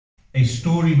a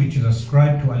story which is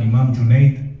ascribed to Al-Imam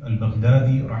Junaid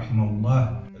al-Baghdadi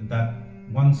rahimahullah, that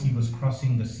once he was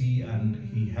crossing the sea and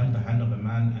he held the hand of a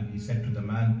man and he said to the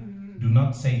man, do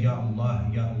not say Ya Allah,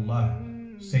 Ya Allah,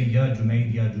 say Ya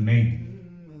Junaid, Ya Junaid.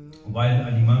 While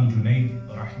Al-Imam Junaid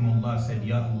rahimahullah said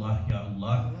Ya Allah, Ya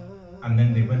Allah, and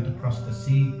then they went across the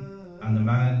sea and the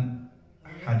man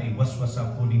had a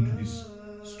waswasa according to this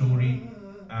story,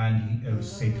 and it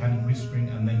was satanic whispering,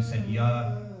 and then said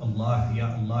Ya Allah,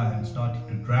 Ya Allah, and started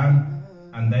to drown.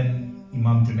 And then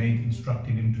Imam Junaid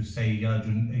instructed him to say Ya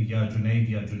Junaid,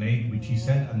 Ya Junaid, which he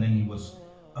said, and then he was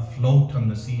afloat on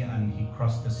the sea and he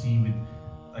crossed the sea with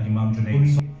Imam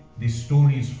Junaid. So this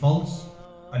story is false.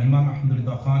 Imam Ahmad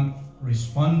Khan,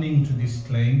 responding to this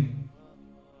claim,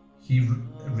 he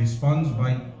responds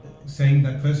by saying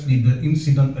that firstly the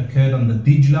incident occurred on the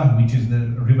Dijla, which is the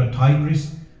river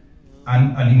Tigris,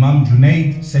 and Imam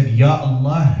Junaid said Ya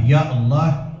Allah, Ya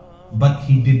Allah, but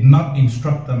he did not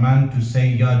instruct the man to say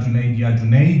Ya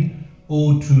Junaid,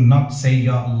 or to not say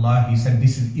Ya Allah. He said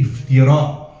this is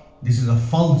iftira, this is a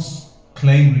false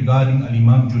claim regarding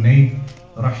Imam Junaid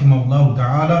rahimahullah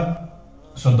ta'ala.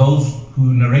 So those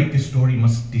who narrate this story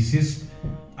must desist,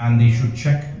 and they should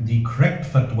check the correct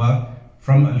fatwa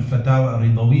from Al-Fatawa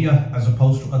Ridawiyah as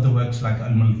opposed to other works like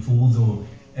Al-Malfuz or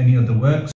any other works.